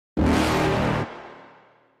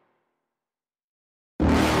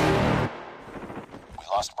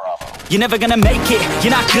Lost Bravo. You're never gonna make it,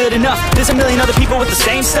 you're not good enough. There's a million other people with the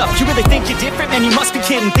same stuff. You really think you're different? Man, you must be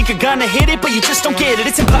kidding. Think you're gonna hit it, but you just don't get it.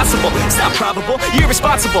 It's impossible, it's not probable, you're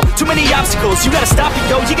irresponsible. Too many obstacles, you gotta stop it,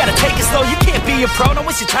 yo. You gotta take it slow, you can't be a pro. Don't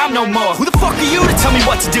waste your time no more. Who the fuck are you to tell me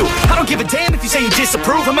what to do? I don't give a damn if you say you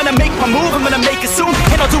disapprove. I'm gonna make my move, I'm gonna make it soon.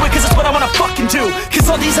 And I'll do it cause it's what I wanna fucking do.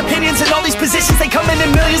 Cause all these opinions and all these positions, they come in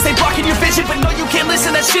millions, they blocking your vision. But no, you can't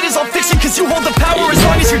listen, that shit is all fiction. Cause you hold the power as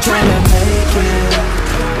long as you're dreaming.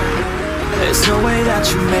 There's no way that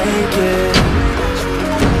you make it.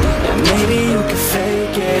 And maybe you can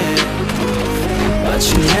fake it, but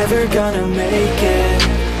you're never gonna make it.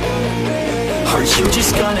 Are you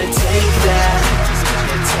just gonna take that?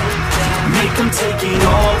 Make them take it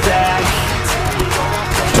all back.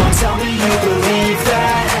 Don't tell me you believe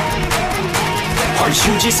that. Are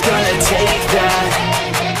you just gonna take that?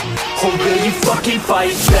 Or will you fucking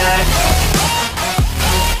fight back?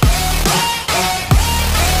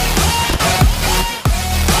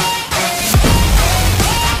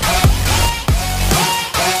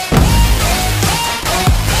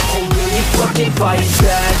 Fight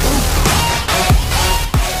back.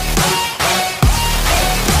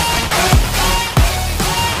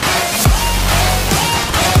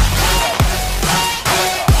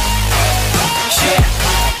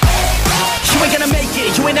 You ain't gonna make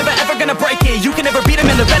it, you ain't never ever gonna break it. You can never beat them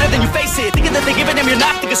and they're better than you face it. Thinking that they give a damn, you're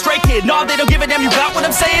not, think a straight kid. No, they don't give a damn, you got what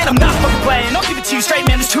I'm saying? I'm not fucking playing, I'll give it to you straight,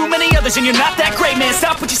 man. There's too many others and you're not that great, man.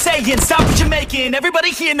 Stop what you're saying, stop what you're making.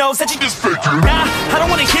 Everybody here knows that you just faking. Nah, I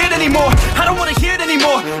don't wanna hear it anymore, I don't wanna hear it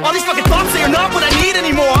anymore. All these fucking thoughts, they are not what I need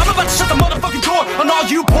anymore. I'm about to shut the motherfucking door on all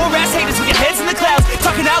you poor ass haters with your heads in the clouds,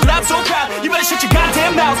 talking out loud so proud. You better shut your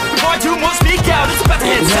goddamn mouth before I do more speak out. It's about to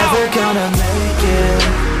head south. You're never gonna make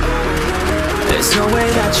it. There's no way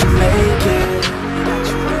that you make it.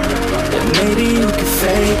 And maybe you can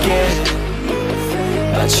fake it,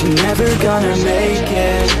 but you're never gonna make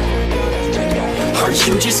it. Are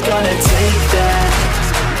you just gonna take that?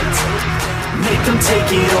 Make them take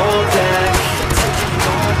it all back.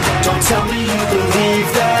 Don't tell me you believe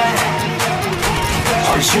that.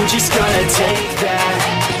 Are you just gonna take that?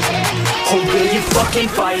 Or will you fucking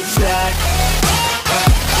fight back?